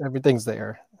 Yeah, everything's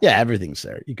there. Yeah, everything's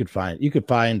there. You could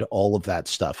find all of that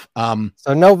stuff.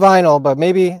 So no vinyl, but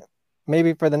maybe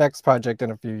for the next project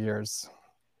in a few years.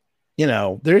 They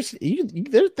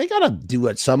gotta do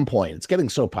at some point. It's getting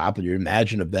so popular.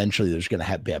 Imagine eventually there's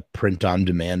gonna be a print on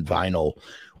demand vinyl,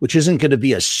 which isn't going to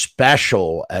be as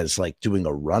special as like doing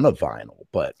a run of vinyl.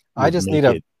 But I just need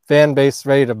a fan base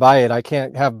ready to buy it. I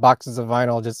can't have boxes of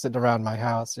vinyl just sitting around my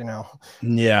house.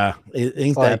 Yeah,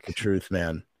 ain't that the truth,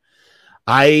 man?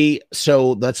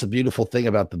 So that's the beautiful thing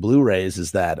about the Blu-rays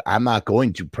is that I'm not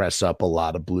going to press up a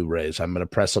lot of Blu-rays. I'm going to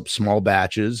press up small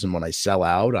batches, and when I sell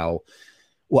out, I'm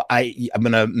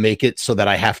going to make it so that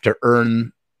I have to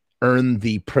earn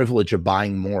the privilege of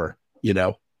buying more,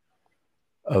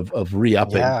 of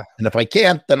re-upping. Yeah. And if I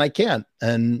can't, then I can't.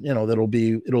 And it'll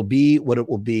be what it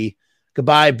will be.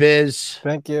 Goodbye, Biz.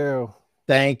 Thank you.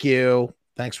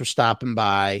 Thanks for stopping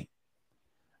by.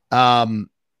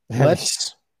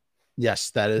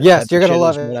 Yes, that is. Yes, you're gonna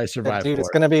love it. What I survived, dude. It's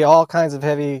gonna be all kinds of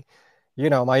heavy.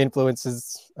 My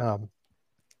influences.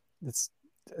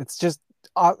 It's just.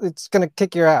 It's gonna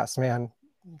kick your ass, man.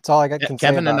 That's all I got.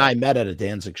 Kevin and I met at a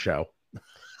Danzig show.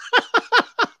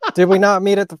 Did we not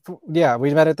meet at the? Yeah,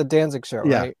 we met at the Danzig show.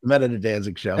 Yeah, right? Met at a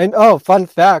Danzig show. And fun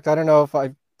fact. I don't know if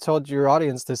I told your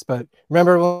audience this, but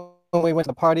remember when we went to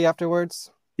the party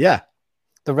afterwards? Yeah.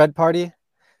 The Red Party.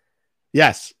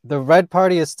 Yes. The Red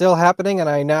Party is still happening, and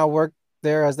I now work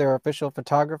there as their official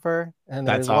photographer. And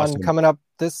there's one coming up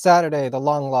this Saturday. The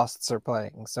Long Losts are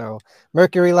playing. So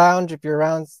Mercury Lounge, if you're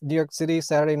around New York City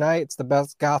Saturday night, it's the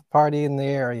best goth party in the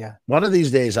area. One of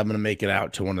these days, I'm going to make it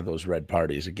out to one of those Red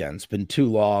Parties again. It's been too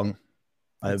long.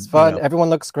 It's fun. Everyone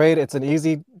looks great. It's an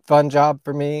easy, fun job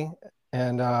for me.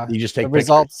 And you just take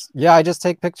results. Yeah, I just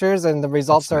take pictures, and the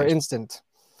results are instant.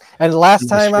 And last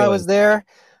time I was there,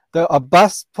 a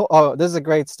bus. This is a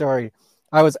great story.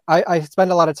 I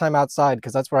spend a lot of time outside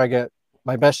because that's where I get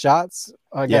my best shots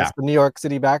against the New York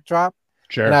City backdrop.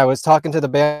 Sure. And I was talking to the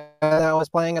band that I was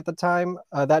playing at the time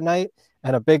that night,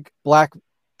 and a big black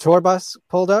tour bus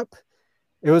pulled up.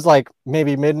 It was like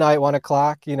maybe midnight, 1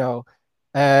 o'clock,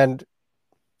 and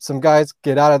some guys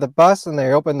get out of the bus and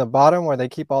they open the bottom where they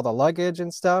keep all the luggage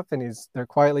and stuff, and they're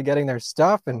quietly getting their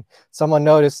stuff, and someone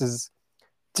notices,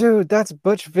 dude, that's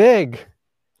Butch Vig.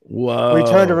 Whoa. We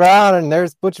turned around and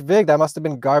there's Butch Vig. That must have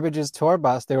been Garbage's tour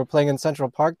bus. They were playing in Central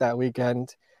Park that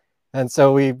weekend. And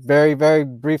so we very, very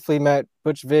briefly met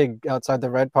Butch Vig outside the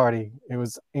Red Party. It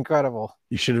was incredible.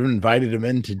 You should have invited him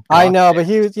in to. I know, but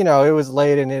he was, it was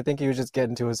late, and I think he was just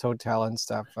getting to his hotel and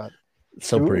stuff. But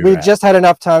we just had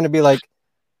enough time to be like,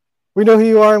 we know who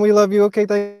you are and we love you. Okay,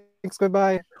 thanks,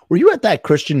 goodbye. Were you at that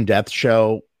Christian Death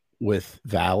show with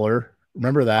Valor?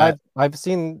 Remember that? I've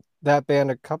seen that band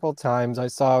a couple times. I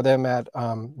saw them at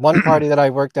one party that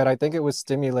I worked at. I think it was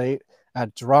Stimulate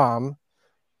at Drum.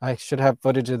 I should have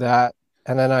footage of that.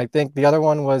 And then I think the other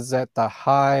one was at the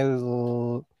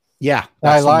Highline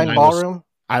Ballroom.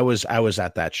 I was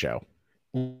at that show.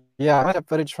 Yeah, I might have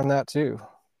footage from that too.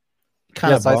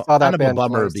 Kind Yes, of, I saw that kind of a band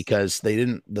bummer twice. because they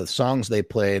didn't. The songs they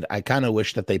played, I kind of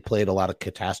wish that they played a lot of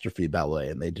Catastrophe Ballet,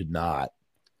 and they did not.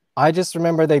 I just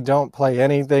remember they don't play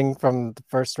anything from the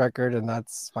first record, and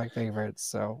that's my favorite.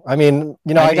 So, I mean,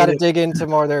 I got to dig into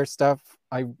more of their stuff.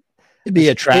 It'd be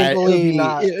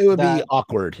not it would be that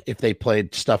awkward if they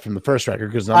played stuff from the first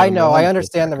record because I know, I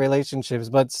understand the relationships,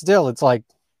 but still, it's like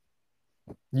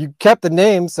you kept the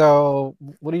name, so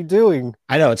what are you doing?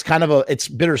 I know it's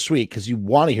bittersweet because you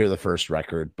want to hear the first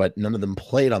record, but none of them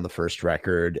played on the first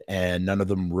record, and none of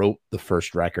them wrote the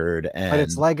first record. And But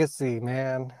it's legacy,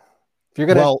 man. If you're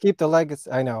gonna keep the legacy,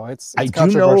 I know it's I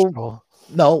controversial.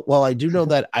 I do know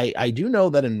that I do know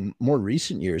that in more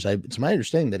recent years, it's my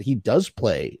understanding that he does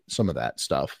play some of that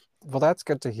stuff. Well, that's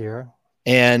good to hear.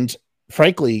 And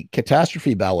frankly,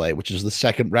 Catastrophe Ballet, which is the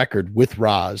second record with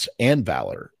Roz and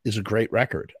Valor, is a great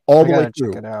record all the way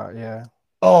through. Check it out, yeah.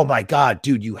 Oh my God,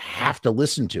 dude, you have to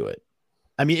listen to it.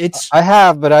 I mean, I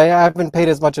have, but I haven't paid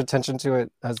as much attention to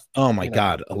it as. Oh my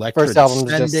God, Electra first album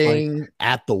is just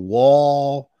At the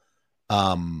Wall,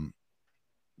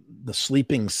 The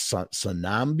Sleeping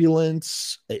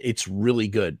Somnambulance. It's really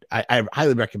good. I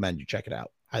highly recommend you check it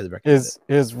out. Highly recommend.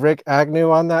 Is Rick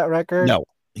Agnew on that record? No,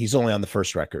 he's only on the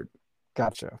first record.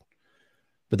 Gotcha.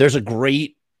 But there's a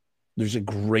great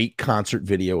concert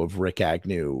video of Rick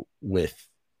Agnew with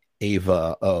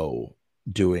Ava O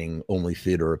doing Only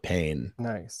Theater of Pain.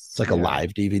 Nice. It's like a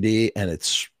live DVD, and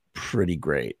it's pretty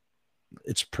great.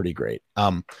 It's pretty great.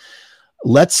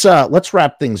 Let's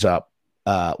wrap things up.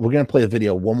 We're going to play the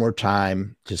video one more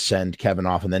time to send Kevin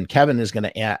off, and then Kevin is going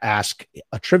to ask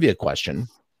a trivia question.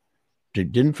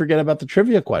 Didn't forget about the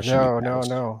trivia question.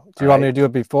 No. Do you want me to do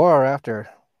it before or after?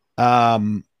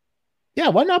 Yeah,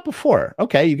 why not before?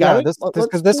 Okay, you got it.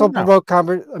 Because this will provoke I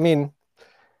mean,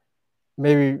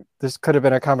 maybe this could have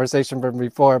been a conversation from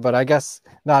before, but I guess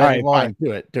not anymore. Fine.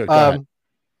 Do it. Go ahead.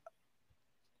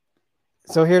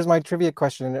 So here's my trivia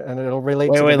question, and it'll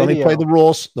relate to the Wait, video. let me play the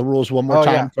rules. The rules one more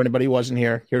time for anybody who wasn't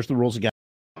here. Here's the rules again.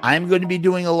 I'm going to be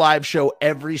doing a live show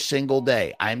every single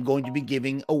day. I'm going to be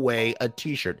giving away a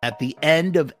t-shirt. At the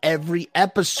end of every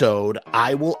episode,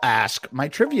 I will ask my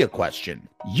trivia question.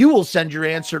 You will send your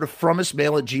answer to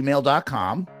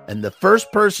frumessmail@gmail.com, and the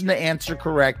first person to answer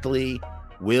correctly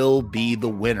will be the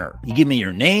winner. You give me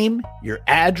your name, your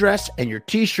address, and your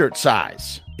t-shirt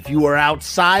size. If you are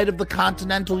outside of the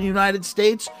continental United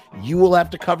States, you will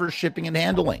have to cover shipping and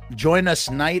handling. Join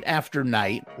us night after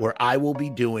night where I will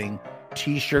be doing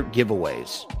t-shirt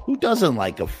giveaways. Who doesn't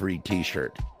like a free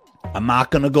t-shirt? I'm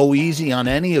not going to go easy on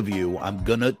any of you. I'm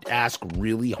going to ask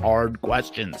really hard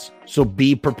questions. So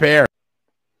be prepared.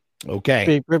 Okay.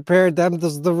 Be prepared.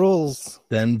 Them's the rules.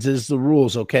 Them's the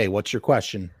rules. Okay. What's your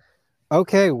question?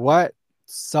 Okay. What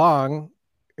song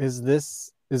is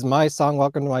my song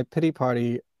Welcome to My Pity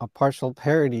Party a partial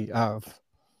parody of?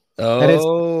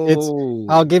 Oh.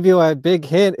 And I'll give you a big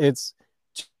hint. It's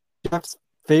Jeff's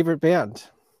favorite band.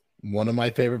 One of my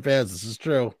favorite bands. This is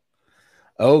true.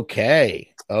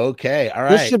 Okay. All right.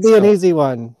 This should be an easy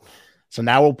one. So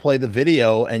now we'll play the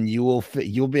video, and you'll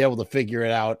be able to figure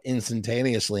it out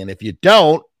instantaneously. And if you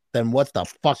don't, then what the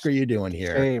fuck are you doing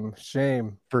here?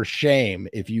 Shame. For shame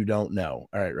if you don't know.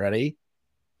 All right, ready?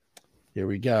 Here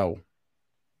we go.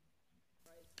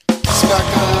 It's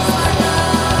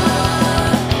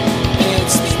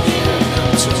the year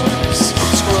of choice.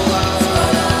 Scroll up.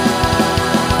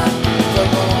 The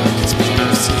more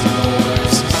conspiracy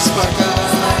wars. Spark up.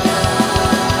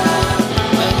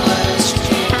 Unless you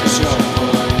can't, 'cause you're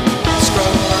bored.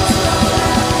 Scroll up.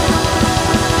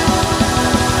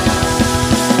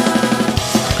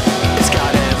 It's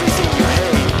got everything you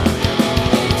hate.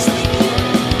 It's the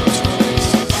year of choice.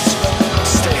 Scroll up.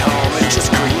 Stay home and just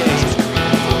create.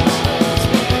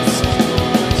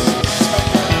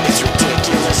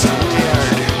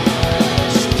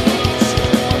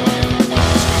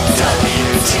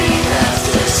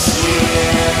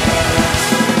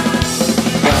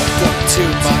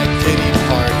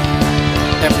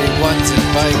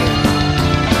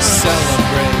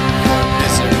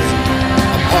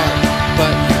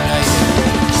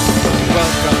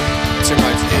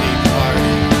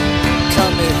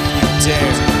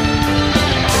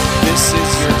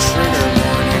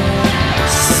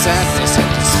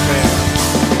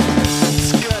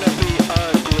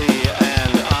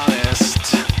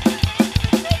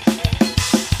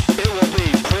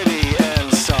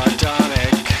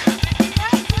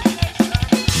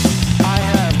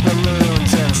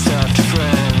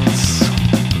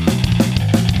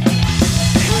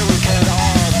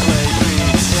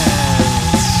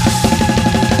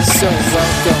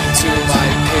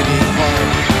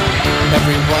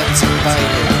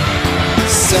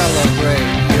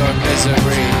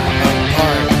 misery,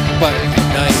 apart but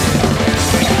united.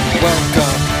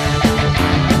 Welcome,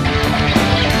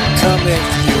 come if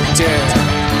you dare.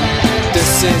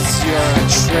 This is your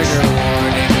trigger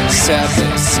warning,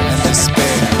 sadness and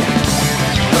despair.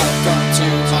 Welcome to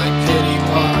my pity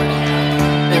party.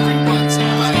 Everyone's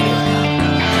invited.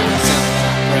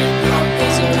 Celebrate your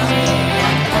misery,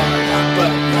 apart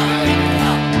but united.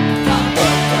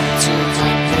 Welcome to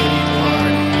my pity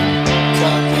party.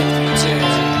 Come if you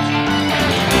dare.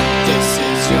 This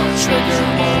is your trigger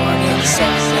warning,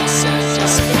 sadness and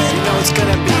despair. You know it's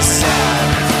gonna be sad,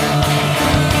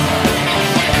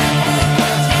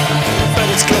 but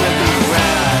it's gonna be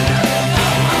rad.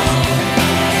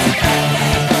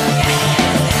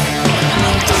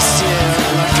 This year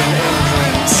left an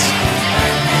imprint,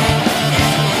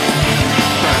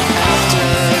 but after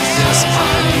this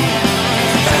party,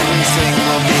 everything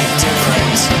will be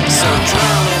different. So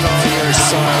drown in all your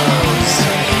sorrows,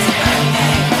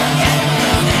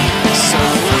 so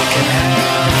we can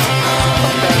have a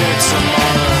better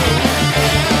tomorrow.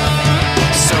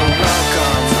 So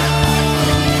welcome,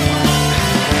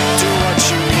 do what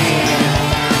you need,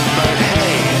 but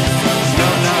hey, no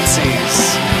Nazis,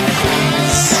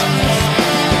 please.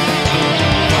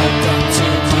 Welcome to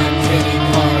my pity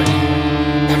party,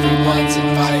 everyone's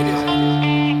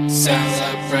invited.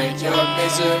 Celebrate your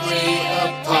misery,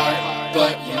 apart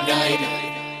but united.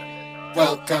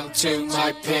 Welcome to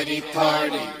my pity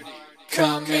party,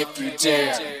 come if you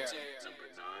dare.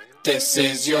 This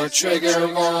is your trigger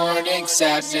warning,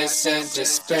 sadness and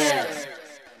despair.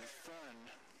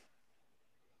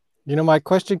 You know, my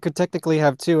question could technically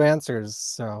have two answers,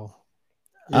 so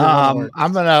either one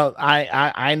works.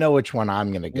 I know which one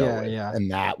I'm gonna go with,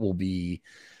 and that will be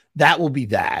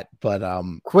that. But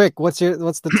quick, what's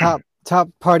the top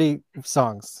party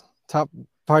songs? Top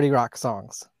party rock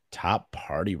songs. Top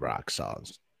party rock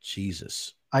songs.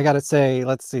 Jesus. I gotta say,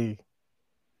 let's see.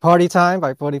 Party Time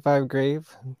by 45 Grave.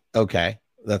 Okay.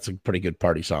 That's a pretty good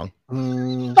party song.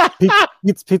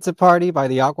 Pizza Party by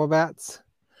the Aquabats.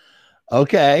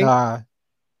 Okay.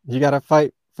 You Gotta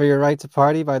Fight for Your Right to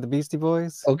Party by the Beastie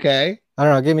Boys. Okay. I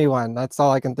don't know. Give me one. That's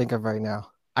all I can think of right now.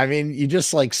 I mean, you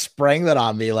just like sprang that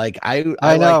on me. Like I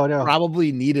know.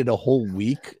 Probably needed a whole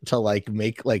week to like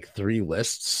make like 3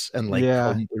 lists and like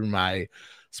come through my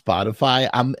Spotify.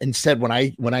 Instead when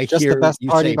I just hear the Best you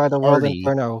Party say by the party, World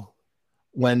Inferno.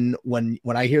 When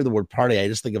I hear the word party, I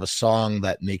just think of a song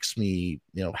that makes me,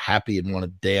 happy and want to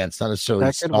dance. Not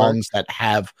necessarily songs that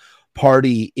have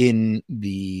party in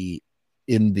the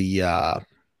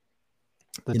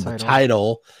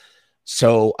title.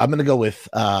 So I'm gonna go with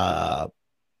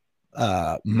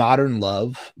Modern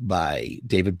Love by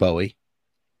David Bowie.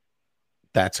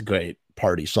 That's a great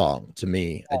party song to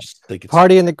me. I just think it's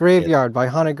Party in the Graveyard by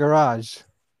Haunted Garage.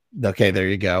 Okay, there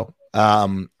you go.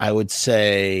 I would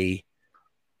say,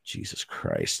 Jesus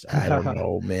Christ, I don't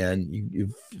know, man.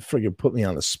 You friggin' put me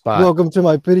on the spot. Welcome to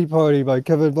My Pity Party by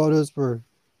Kevin Vonesper.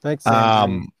 Thanks.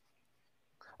 Andrew.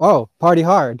 Party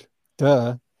Hard.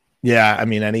 Duh. Yeah, I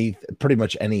mean pretty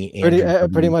much any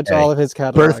pretty much all of his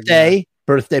catalog.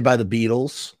 Birthday by the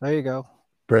Beatles. There you go.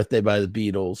 Birthday by the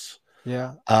Beatles.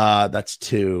 Yeah. That's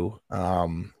 2.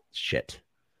 Shit.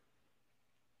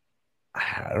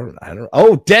 I don't.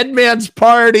 Oh, Dead Man's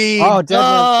Party. Oh, Dead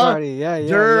Man's Party.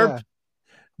 Yeah.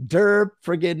 Derp,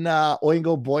 friggin'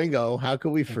 Oingo Boingo. How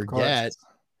could we forget?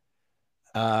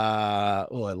 I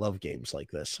love games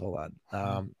like this. Hold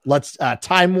on. Let's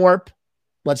Time Warp.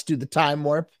 Let's do the Time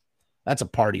Warp. That's a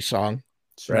party song,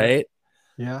 sure. Right?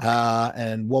 Yeah.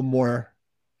 And one more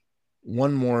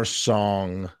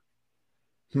song.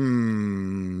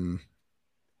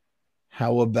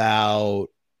 How about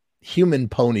Human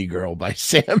Pony Girl by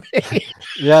Sam Hain?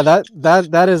 Yeah,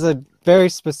 that is a very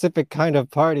specific kind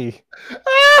of party.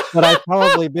 But I've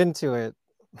probably been to it.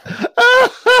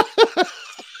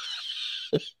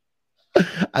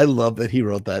 I love that he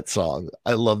wrote that song.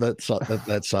 I love that song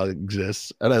that song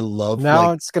exists. And I love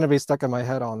now it's gonna be stuck in my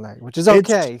head all night, which is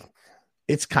okay.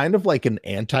 It's kind of like an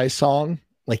anti-song.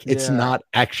 Like it's not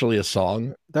actually a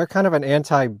song. They're kind of an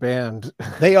anti-band.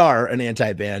 They are an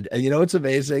anti-band. And it's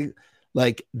amazing.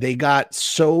 Like they got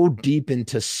so deep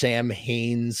into Sam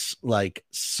Hain's like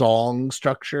song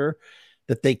structure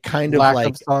that they kind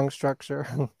of song structure.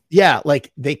 Yeah,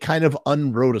 like they kind of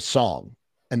unwrote a song.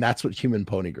 And that's what Human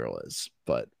Pony Girl is.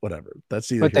 But whatever. But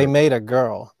they made a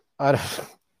girl.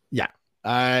 Yeah.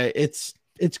 It's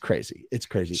crazy. It's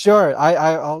crazy. Sure.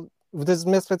 I'll does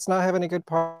Misfits not have any good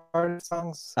party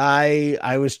songs?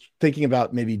 I was thinking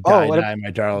about maybe Die,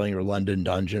 My Darling, or London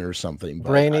Dungeon or something.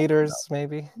 Brain Eaters,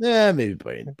 maybe? Yeah, maybe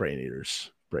Brain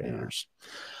Eaters.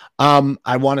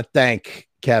 I want to thank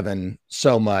Kevin,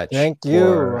 so much. Thank you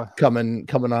for coming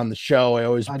on the show.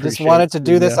 I just wanted to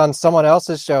do this on someone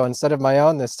else's show instead of my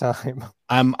own this time.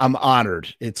 I'm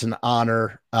honored. It's an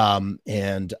honor.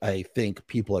 And I think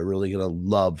people are really gonna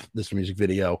love this music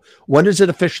video. When does it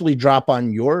officially drop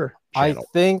on your channel?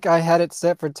 I think I had it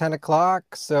set for 10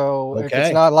 o'clock. So if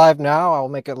it's not live now, I'll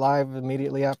make it live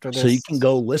immediately after this. So you can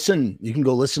go listen. You can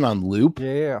go listen on loop.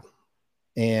 Yeah.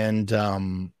 And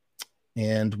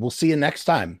we'll see you next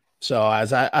time. So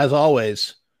as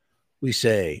always, we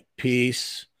say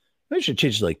peace. I should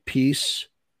change it like peace,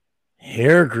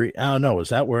 hair grease. I don't know. Is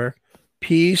that where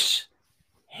peace,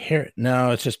 hair? No,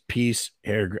 it's just peace,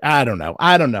 hair grease. I don't know.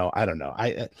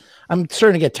 I'm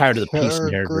starting to get tired of the peace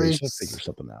and hair grease. I'll figure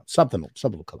something out. Something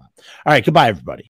will come out. All right. Goodbye, everybody.